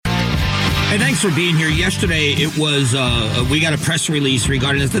Hey, thanks for being here. Yesterday, it was we got a press release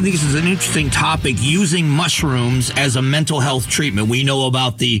regarding this. I think this is an interesting topic, using mushrooms as a mental health treatment. We know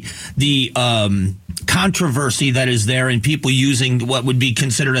about the controversy that is there in people using what would be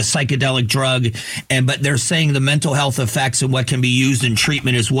considered a psychedelic drug, but they're saying the mental health effects and what can be used in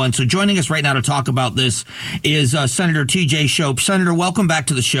treatment is one. So joining us right now to talk about this is Senator T.J. Shope. Senator, welcome back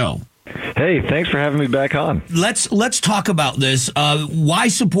to the show. Hey, thanks for having me back on. Let's talk about this. Why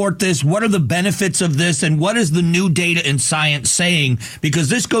support this? What are the benefits of this? And what is the new data and science saying? Because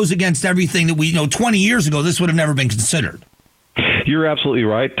this goes against everything that we know. 20 years ago, this would have never been considered. You're absolutely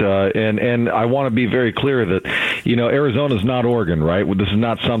right, and I want to be very clear that, Arizona is not Oregon, right? This is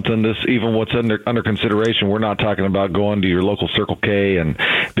not something, even what's under consideration, we're not talking about going to your local Circle K and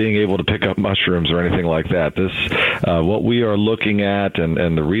being able to pick up mushrooms or anything like that. This, what we are looking at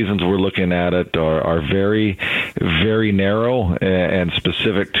and the reasons we're looking at it are very, very narrow and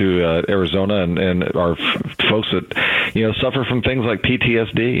specific to Arizona and our folks that, suffer from things like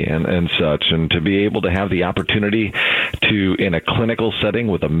PTSD and such, and to be able to have the opportunity to, in a clinical setting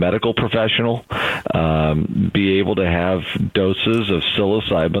with a medical professional, be able to have doses of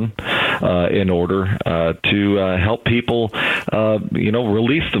psilocybin in order to help people,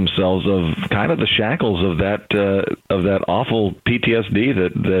 release themselves of kind of the shackles of that awful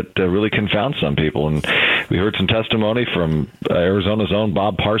PTSD that really confounds some people. And we heard some testimony from Arizona's own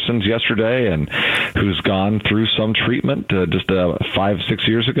Bob Parsons yesterday, and who's gone through some treatment just 5-6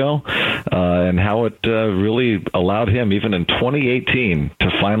 years ago, and how it really allowed him, even in 2018,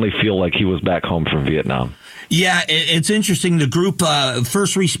 to finally feel like he was back home from Vietnam. Yeah, it's interesting. The group,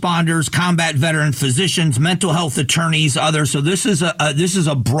 first responders, combat veteran physicians, mental health attorneys, others. So this is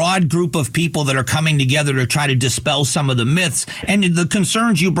a broad group of people that are coming together to try to dispel some of the myths and the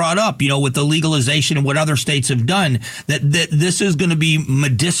concerns you brought up, with the legalization and what other states have done, that this is going to be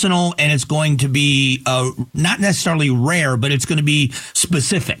medicinal and it's going to be not necessarily rare, but it's going to be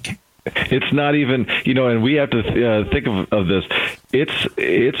specific. It's not even, and we have to think of this.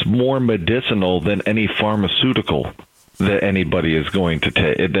 It's more medicinal than any pharmaceutical that anybody is going to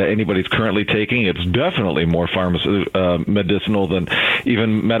take, that anybody's currently taking. It's definitely more medicinal than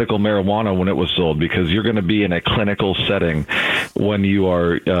even medical marijuana when it was sold, because you're going to be in a clinical setting when you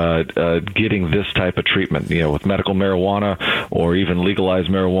are getting this type of treatment. With medical marijuana or even legalized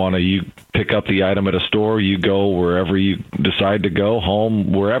marijuana, you pick up the item at a store, you go wherever you decide to go,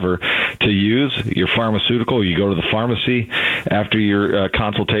 home, wherever, to use your pharmaceutical. You go to the pharmacy after your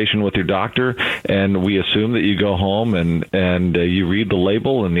consultation with your doctor, and we assume that you go home and you read the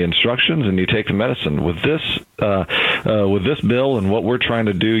label and the instructions and you take the medicine. With this bill and what we're trying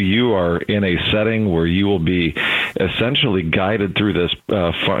to do, you are in a setting where you will be essentially guided through this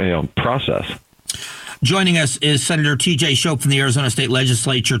process. Joining us is Senator T.J. Shope from the Arizona State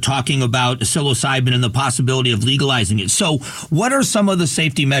Legislature, talking about psilocybin and the possibility of legalizing it. So what are some of the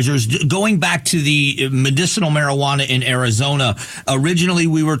safety measures? Going back to the medicinal marijuana in Arizona, originally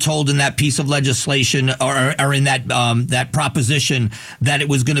we were told in that piece of legislation or in that proposition that it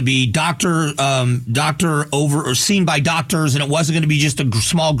was going to be doctor over or seen by doctors, and it wasn't going to be just a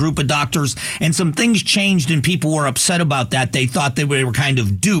small group of doctors. And some things changed and people were upset about that. They thought they were kind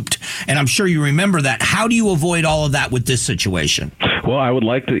of duped. And I'm sure you remember that. How do you avoid all of that with this situation? Well, I would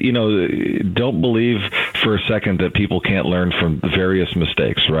like to, don't believe for a second that people can't learn from various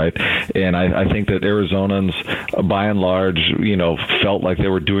mistakes, right? And I think that Arizonans, by and large, felt like they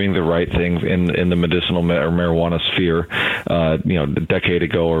were doing the right thing in the medicinal marijuana sphere, a decade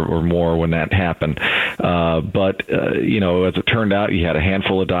ago or more when that happened. But as it turned out, you had a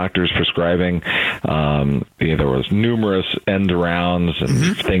handful of doctors prescribing. There was numerous end arounds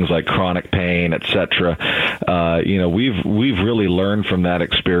and things like chronic pain, et cetera. We've really learned from that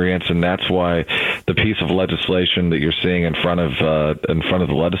experience, and that's why the piece of legislation that you're seeing in front of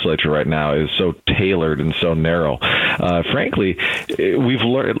the legislature right now is so tailored and so narrow. Frankly, we've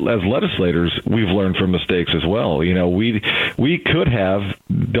learned as legislators, we've learned from mistakes as well. We could have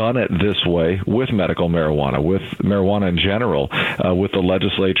done it this way with medical marijuana, with marijuana in general, with the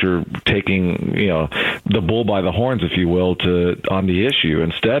legislature taking the bull by the horns, if you will, on the issue.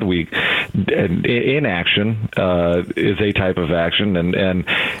 Instead, inaction is a type of action, and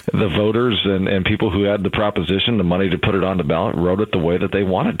the voters and people who had the proposition, the money to put it on the ballot, wrote it the way that they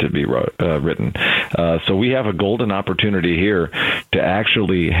wanted to be written. So we have a golden opportunity here to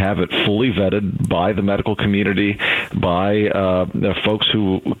actually have it fully vetted by the medical community, by folks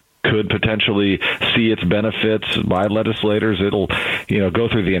who could potentially see its benefits by legislators. It'll, go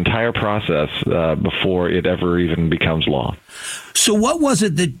through the entire process before it ever even becomes law. So what was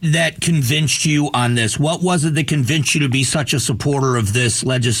it that convinced you on this? What was it that convinced you to be such a supporter of this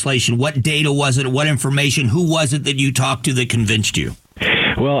legislation? What data was it? What information? Who was it that you talked to that convinced you?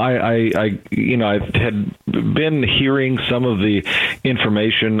 Well, I had been hearing some of the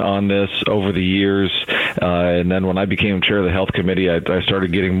information on this over the years, and then when I became chair of the health committee, I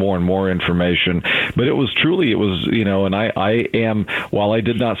started getting more and more information. But it was, and I am, while I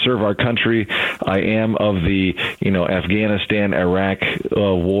did not serve our country, I am of the, Afghanistan, Iraq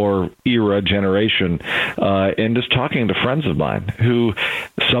war era generation, and just talking to friends of mine who,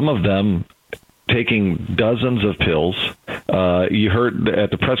 some of them, taking dozens of pills. You heard at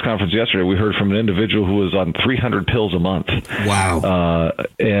the press conference yesterday, we heard from an individual who was on 300 pills a month. Wow.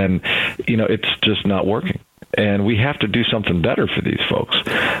 And, it's just not working. And we have to do something better for these folks.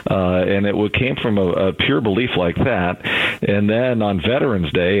 And it came from a pure belief like that. And then on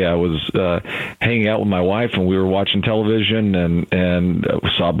Veterans Day, I was hanging out with my wife, and we were watching television and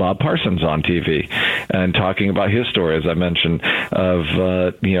saw Bob Parsons on TV and talking about his story, as I mentioned, of,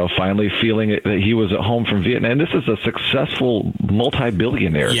 finally feeling that he was at home from Vietnam. And this is a successful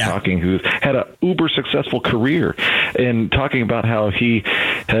multi-billionaire talking, who's had an uber successful career, and talking about how he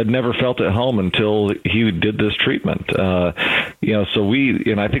had never felt at home until he did this treatment. So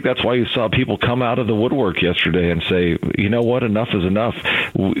I think that's why you saw people come out of the woodwork yesterday and say, you know what, enough is enough.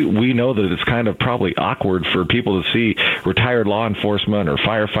 We know that it's kind of probably awkward for people to see retired law enforcement or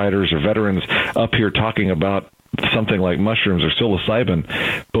firefighters or veterans up here talking about something like mushrooms or psilocybin,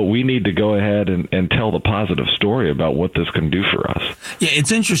 but we need to go ahead and tell the positive story about what this can do for us. Yeah,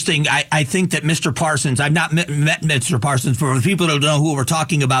 it's interesting. I think that Mr. Parsons, I've not met Mr. Parsons, but for the people that don't know who we're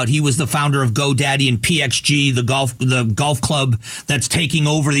talking about, he was the founder of GoDaddy and PXG, the golf club that's taking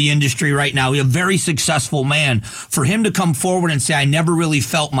over the industry right now. He's a very successful man. For him to come forward and say, I never really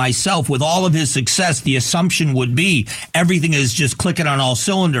felt myself, with all of his success, the assumption would be everything is just clicking on all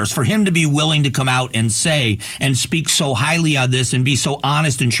cylinders. For him to be willing to come out and say, and speak so highly on this and be so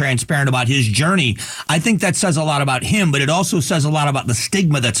honest and transparent about his journey, I think that says a lot about him, but it also says a lot about the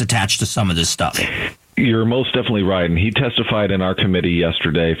stigma that's attached to some of this stuff. You're most definitely right. And he testified in our committee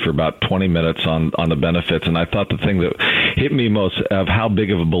yesterday for about 20 minutes on the benefits. And I thought the thing that hit me most of how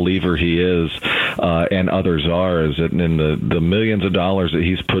big of a believer he is, and others are, is that in the millions of dollars that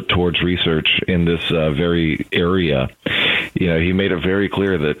he's put towards research in this very area, he made it very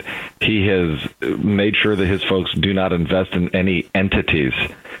clear that he has made sure that his folks do not invest in any entities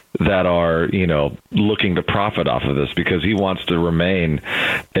that are, looking to profit off of this, because he wants to remain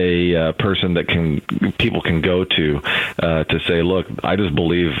a person that people can go to say, look, I just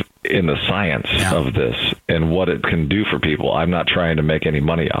believe in the science of this and what it can do for people. I'm not trying to make any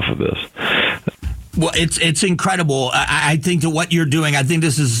money off of this. Well, it's incredible. I think that what you're doing, I think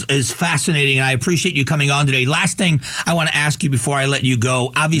this is fascinating, and I appreciate you coming on today. Last thing I want to ask you before I let you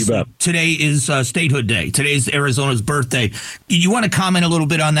go. Obviously, today is Statehood Day. Today is Arizona's birthday. You want to comment a little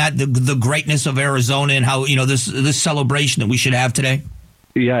bit on that, the greatness of Arizona, and how this celebration that we should have today?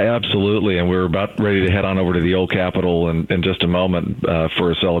 Yeah, absolutely. And we're about ready to head on over to the old Capitol in just a moment for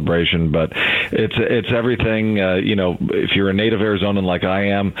a celebration. But it's everything. If you're a native Arizonan like I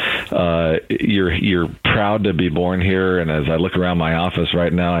am, you're proud to be born here. And as I look around my office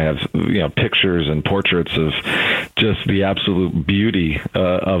right now, I have pictures and portraits of just the absolute beauty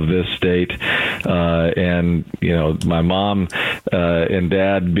of this state. And my mom and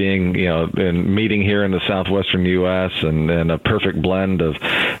dad being and meeting here in the southwestern U.S. and a perfect blend of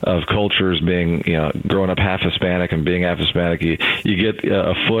cultures, being growing up half Hispanic and being half Hispanic, you get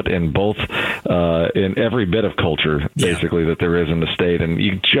a foot in both in every bit of culture basically that there is in the state, and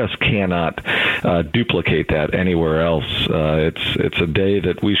you just cannot duplicate that anywhere else. It's a day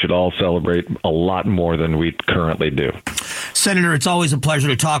that we should all celebrate a lot more than we currently do. Senator, it's always a pleasure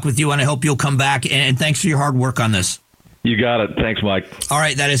to talk with you, and I hope you'll come back, and thanks for your hard work on this. You got it. Thanks, Mike. All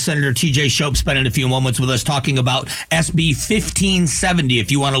right. That is Senator TJ Shope spending a few moments with us talking about SB 1570. If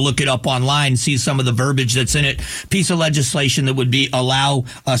you want to look it up online, see some of the verbiage that's in it. Piece of legislation that would allow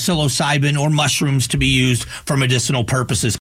psilocybin or mushrooms to be used for medicinal purposes.